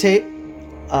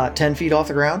levitate 10 feet off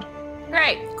the ground.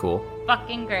 Great. Cool.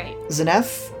 Fucking great.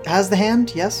 Zeneth has the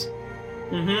hand, yes?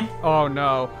 Mm-hmm. Oh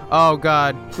no. Oh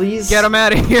god. Please. Get him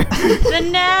out of here. The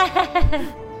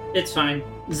net. It's fine.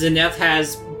 Zeneth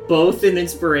has both an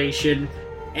inspiration,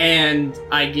 and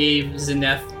I gave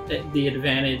Zeneth the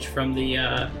advantage from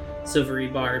the silvery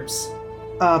barbs.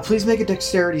 Please make a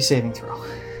dexterity saving throw.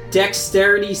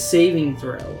 Dexterity saving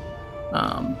throw.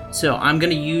 So I'm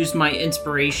gonna use my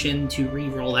inspiration to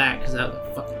re-roll that because that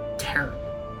was fucking terrible.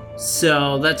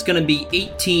 So that's gonna be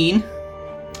 18.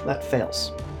 That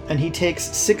fails. And he takes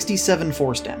 67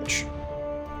 force damage.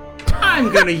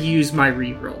 I'm gonna use my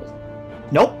re-roll.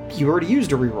 Nope, you already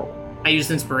used a reroll. I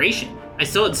used inspiration. I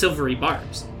still had silvery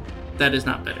barbs. That is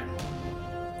not better.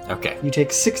 Okay. You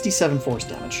take 67 force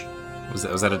damage.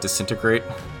 Was that a disintegrate?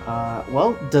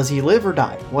 Well, does he live or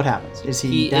die? What happens? Is he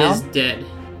He down? is dead.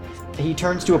 He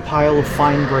turns to a pile of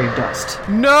fine gray dust.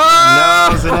 No!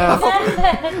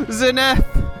 Zeneth! Zeneth!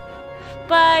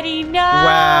 Buddy, no!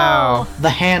 Wow. The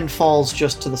hand falls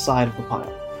just to the side of the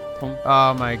pile.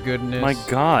 Oh my goodness. My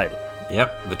god.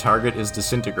 Yep, the target is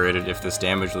disintegrated if this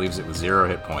damage leaves it with 0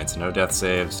 hit points. No death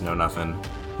saves, no nothing.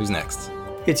 Who's next?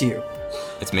 It's you.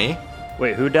 It's me?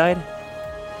 Wait, who died?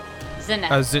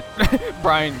 Zenith.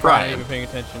 Brian Brian. even paying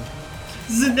attention.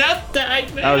 Zeneth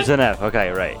died, man. Oh, Zeneth. Okay,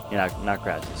 right. You're not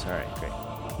Krasis. All right, great.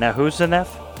 Now, who's Zeneth?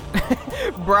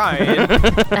 Brian.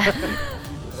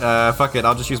 Fuck it,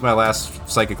 I'll just use my last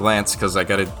Psychic Lance, because I'm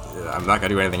not gonna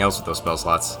do anything else with those spell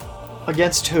slots.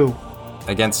 Against who?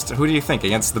 Against, who do you think?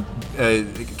 Against the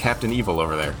Captain Evil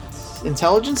over there.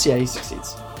 Intelligence? Yeah, he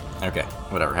succeeds. Okay,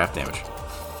 whatever, half damage.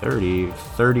 30,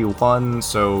 31,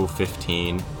 so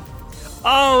 15.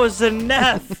 Oh,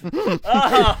 Zeneth!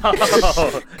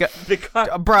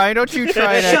 Oh! Brian, don't you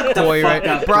try and Shut act the coy, fuck right?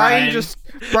 up, Brian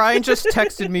Brian. just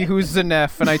texted me who's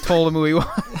Zeneth, and I told him who he was.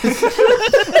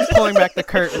 Pulling back the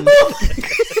curtain.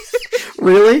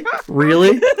 Really?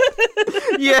 Really?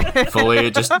 Yeah.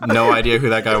 Fully, just no idea who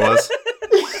that guy was.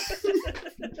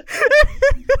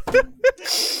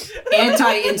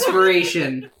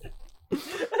 Anti-inspiration.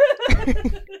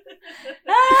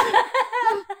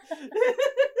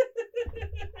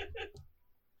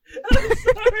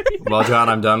 Well, John,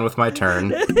 I'm done with my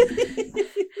turn.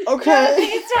 Okay.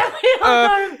 It's time we all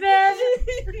go to bed.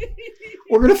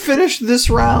 We're gonna finish this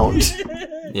round.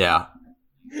 Yeah.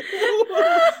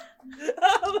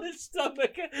 Oh, my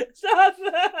stomach. Stop.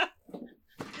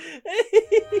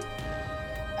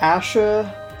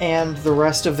 Asha and the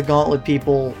rest of the Gauntlet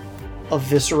people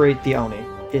eviscerate the Oni.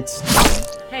 It's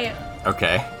done. Hey,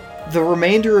 Okay. The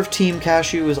remainder of Team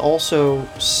Cashew is also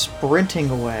sprinting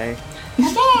away.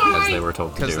 As they were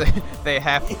told to Because do. they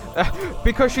have...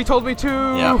 because she told me to!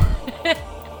 Yeah.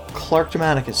 Clark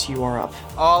Germanicus, you are up.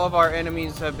 All of our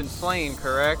enemies have been slain,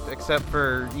 correct? Except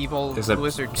for evil There's a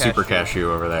lizard Super Cashew.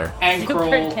 Cashew over there. And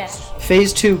Kroll.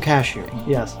 Phase 2 Cashew,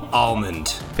 yes. Almond.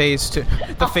 Phase 2.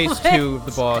 The phase 2 of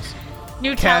the boss.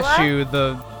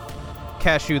 Nutella?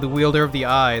 Cashew, the wielder of the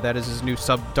eye. That is his new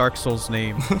Dark Souls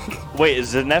name. Wait,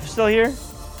 is Zeneth still here?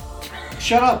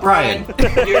 Shut up, Brian.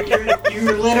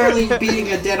 You're literally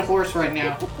beating a dead horse right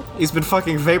now. He's been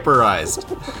fucking vaporized.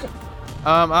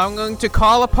 I'm going to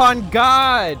call upon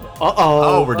God! Uh-oh.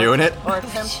 Oh, we're doing it? Or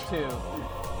attempt to.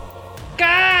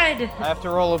 God! I have to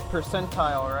roll a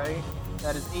percentile, right?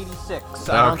 That is 86.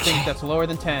 I don't Okay. think that's lower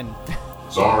than 10.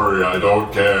 Sorry, I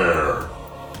don't care.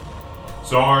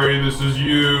 Sorry, this is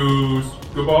you.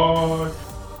 Goodbye.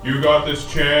 You got this,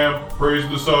 champ. Praise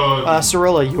the sun.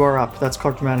 Cirilla, you are up. That's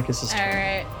Clark Germanicus' turn.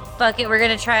 Alright. Fuck it, we're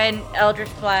gonna try an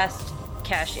Eldritch Blast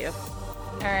Cashew.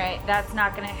 Alright, that's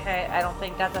not gonna hit. I don't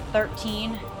think that's a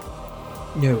 13.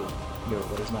 No,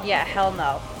 that is not. Yeah, hell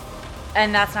no.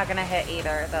 And that's not gonna hit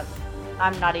either.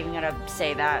 I'm not even gonna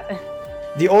say that.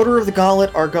 The Order of the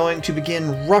Gauntlet are going to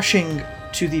begin rushing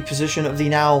to the position of the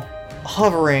now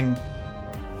hovering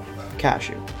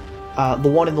Cashew. The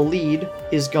one in the lead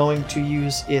is going to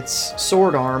use its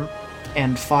sword arm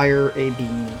and fire a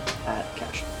beam at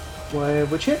Cashew,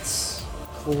 which hits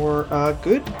for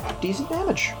good, decent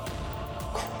damage.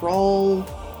 Kroll,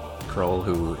 Kroll,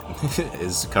 who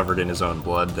is covered in his own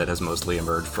blood that has mostly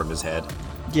emerged from his head.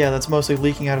 yeah, that's mostly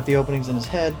leaking out of the openings in his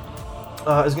head,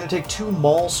 is going to take 2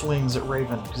 maul swings at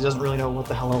Raven, because he doesn't really know what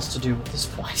the hell else to do at this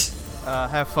point.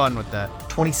 Have fun with that.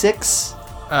 26,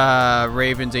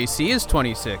 Raven's AC is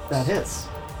 26. that hits.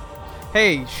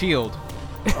 Hey, shield.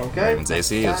 Okay. Raven's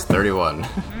AC is 31.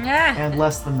 And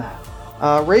less than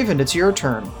that. Raven, it's your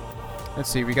turn. Let's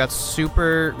see, we got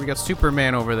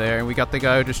Superman over there, and we got the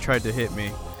guy who just tried to hit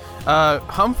me.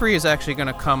 Humphrey is actually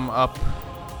gonna come up,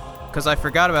 because I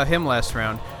forgot about him last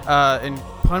round. And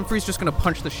Humphrey's just gonna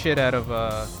punch the shit out of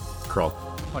Kroll.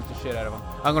 him.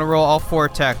 I'm gonna roll all 4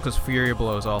 attacks because Fury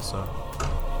blows also.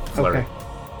 Flurry. Okay.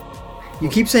 You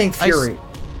keep saying Fury.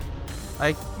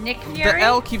 Nick Fury? The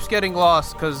L keeps getting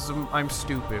lost because I'm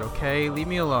stupid. Okay, leave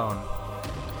me alone.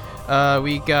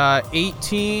 We got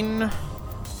 18,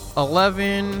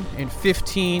 11, and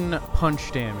 15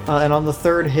 punch damage. And on the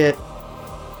third hit,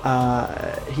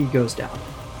 he goes down.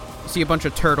 See a bunch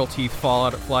of turtle teeth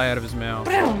fly out of his mouth.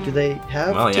 Do they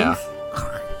have Well, teeth? yeah.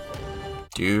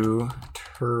 Do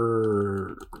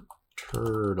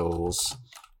turtles.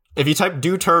 If you type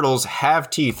 "do turtles have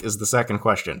teeth" is the second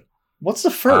question. What's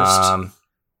the first?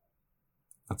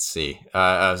 Let's see.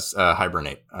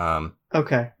 Hibernate.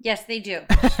 Okay. Yes, they do.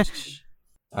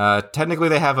 Technically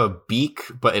they have a beak,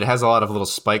 but it has a lot of little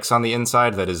spikes on the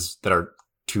inside that are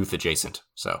tooth adjacent.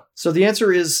 So the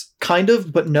answer is kind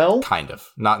of, but no. Kind of.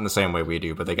 Not in the same way we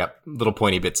do, but they got little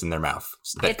pointy bits in their mouth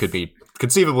that It's- could be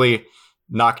conceivably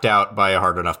knocked out by a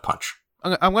hard enough punch.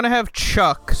 I'm gonna have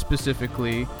Chuck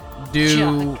specifically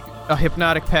do a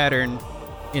hypnotic pattern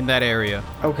in that area.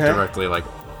 Okay. Directly, like,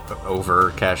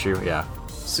 over Cashew, yeah.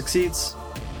 Succeeds.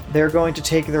 They're going to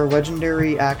take their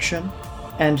legendary action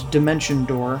and Dimension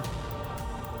Door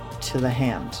to the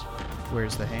hand.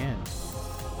 Where's the hand?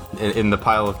 In the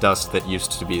pile of dust that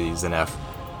used to be Zenef.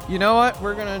 You know what?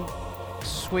 We're gonna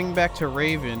swing back to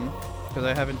Raven because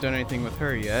I haven't done anything with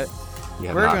her yet. You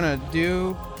have We're not.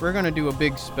 gonna do a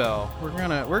big spell. We're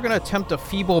gonna attempt a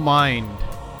feeble mind.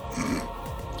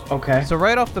 Okay. So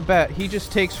right off the bat, he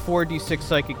just takes 4d6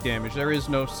 psychic damage. There is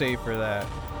no save for that.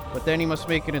 But then he must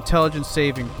make an intelligence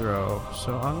saving throw.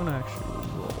 So I'm gonna actually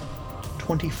roll.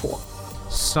 24.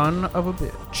 Son of a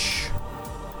bitch.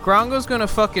 Grongo's gonna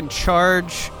fucking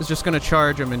charge. Is just gonna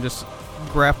charge him and just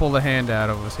grapple the hand out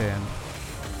of his hand.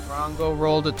 Grongo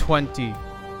rolled a 20.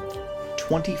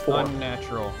 24.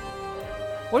 Unnatural.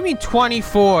 What do you mean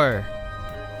 24?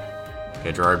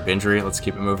 Okay, Gerard, Bindry, let's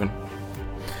keep it moving.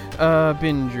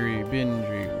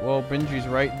 Bindry. Well, Bindry's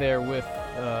right there with,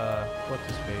 what's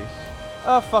his face?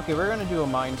 Oh, fuck it. We're gonna do a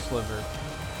mind sliver.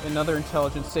 Another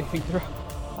intelligence saving throw.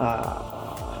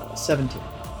 17.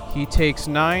 He takes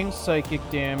 9 psychic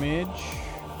damage,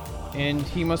 and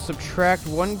he must subtract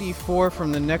 1d4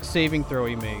 from the next saving throw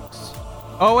he makes.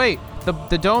 Oh, wait.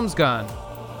 The dome's gone.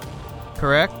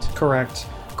 Correct? Correct.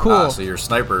 Cool. So your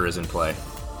sniper is in play.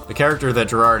 The character that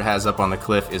Gerard has up on the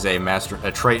cliff is a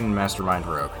Triton Mastermind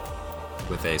Rogue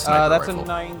with a sniper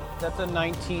rifle. That's a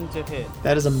 19 to hit.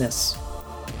 That is a miss.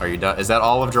 Are you done? Is that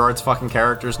all of Gerard's fucking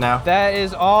characters now? That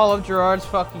is all of Gerard's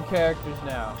fucking characters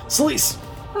now. Celise!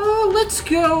 Let's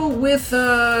go with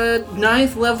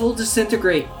 9th level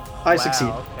Disintegrate. I succeed.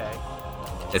 Okay.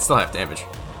 It still have damage.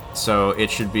 So it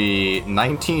should be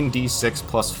 19d6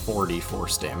 plus 40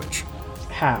 force damage.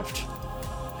 Halved.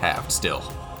 Halved still.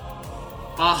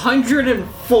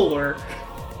 104.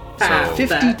 So- Half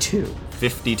that. 52.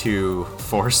 52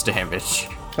 force damage.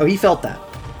 Oh, he felt that.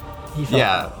 He felt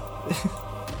Yeah.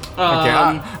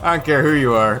 Um, I don't care who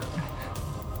you are.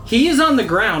 he is on the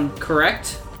ground,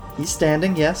 correct? that. He's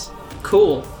standing, yes.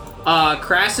 Cool.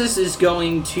 Crassus is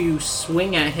going to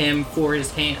swing at him for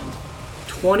his hand.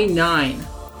 29.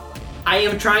 I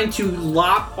am trying to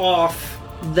lop off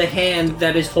the hand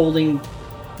that is holding.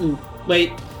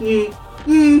 Wait. You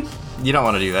don't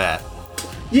want to do that.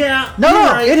 Yeah. No, you're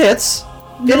no, right. it hits.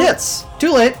 No. It hits.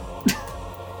 Too late.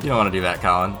 You don't want to do that,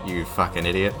 Colin. You fucking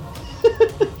idiot.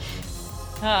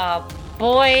 Oh,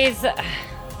 boys.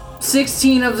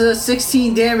 16 of the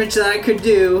 16 damage that I could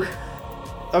do.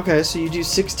 Okay, so you do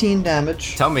 16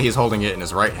 damage. Tell me he's holding it in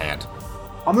his right hand.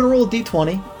 I'm gonna roll a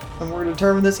d20, and we're gonna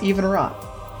determine this even or odd.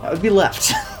 That would be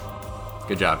left.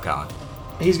 Good job, Colin.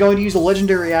 He's going to use a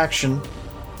legendary action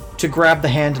to grab the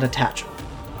hand and attach it.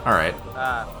 All right.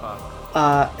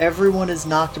 Everyone is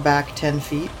knocked back 10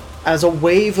 feet as a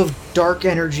wave of dark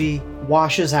energy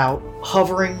washes out,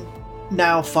 hovering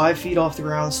now 5 feet off the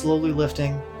ground, slowly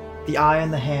lifting, the eye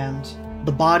in the hand.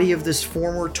 The body of this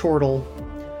former turtle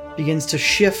begins to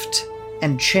shift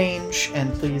and change,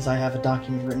 and please, I have a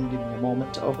document written, give me a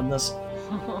moment to open this.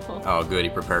 Oh, good. He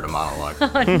prepared a monologue.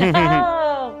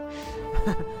 Oh,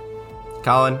 no.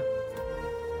 Colin,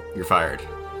 you're fired.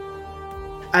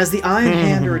 As the eye and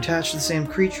hand are attached to the same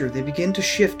creature, they begin to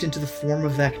shift into the form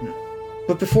of Vecna.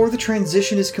 But before the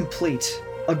transition is complete,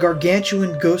 a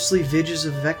gargantuan ghostly visage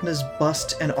of Vecna's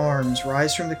bust and arms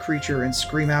rise from the creature and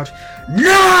scream out,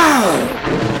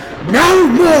 "No! No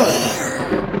more!"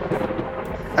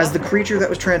 As the creature that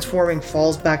was transforming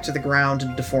falls back to the ground in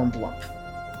a deformed lump.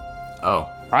 Oh.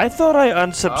 I thought I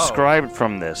unsubscribed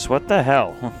from this. What the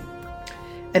hell?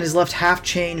 And is left half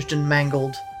changed and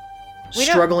mangled, We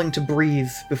don't- struggling to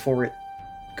breathe before it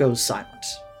goes silent.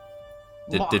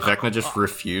 Did Vecna just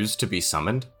refuse to be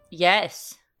summoned?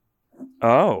 Yes.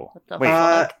 Oh. What the Wait.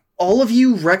 fuck? All of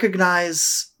you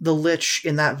recognize the Lich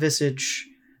in that visage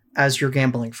as your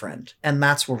gambling friend, and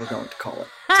that's what we're going to call it.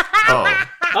 Oh.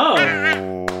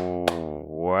 Oh.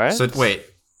 What? So wait,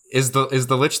 is the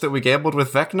Lich that we gambled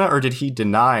with Vecna, or did he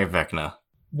deny Vecna?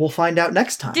 We'll find out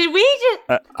next time. Did we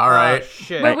just... All right. Oh,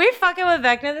 shit. Were we fucking with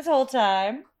Vecna this whole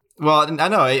time? Well, I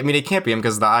know. I mean, it can't be him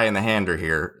because the eye and the hand are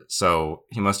here. So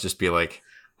he must just be like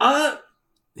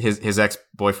his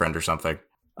ex-boyfriend or something.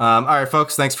 All right,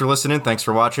 folks. Thanks for listening. Thanks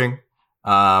for watching.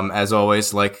 As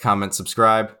always, like, comment,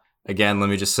 subscribe. Again, let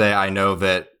me just say, I know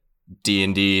that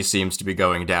D&D seems to be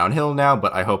going downhill now,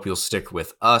 but I hope you'll stick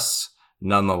with us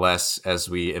nonetheless as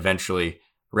we eventually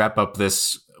wrap up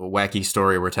this wacky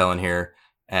story we're telling here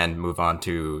and move on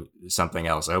to something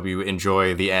else. I hope you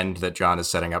enjoy the end that John is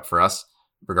setting up for us,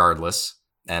 regardless,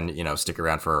 and, stick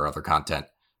around for our other content.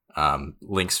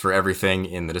 Links for everything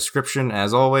in the description,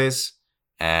 as always,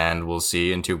 and we'll see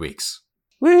you in 2 weeks.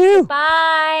 Woo!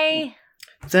 Bye.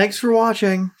 Thanks for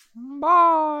watching.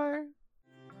 Bye.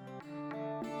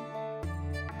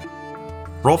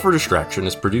 Roll for Distraction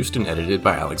is produced and edited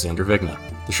by Alexander Vigna.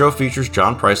 The show features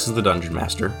John Price as the Dungeon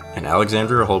Master, and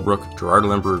Alexandria Holbrook, Gerard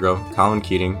Limburgo, Colin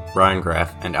Keating, Brian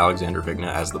Graff, and Alexander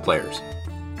Vigna as the players.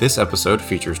 This episode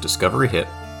features Discovery Hit,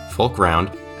 Folk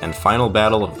Round, and Final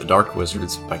Battle of the Dark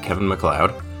Wizards by Kevin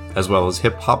MacLeod, as well as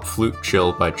Hip Hop Flute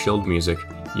Chill by Chilled Music,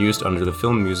 used under the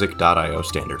filmmusic.io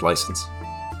standard license.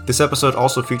 This episode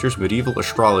also features Medieval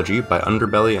Astrology by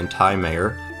Underbelly and Ty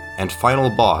Mayer, and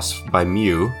Final Boss by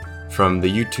Mew from the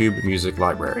YouTube Music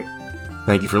Library.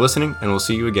 Thank you for listening, and we'll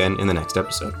see you again in the next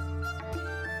episode.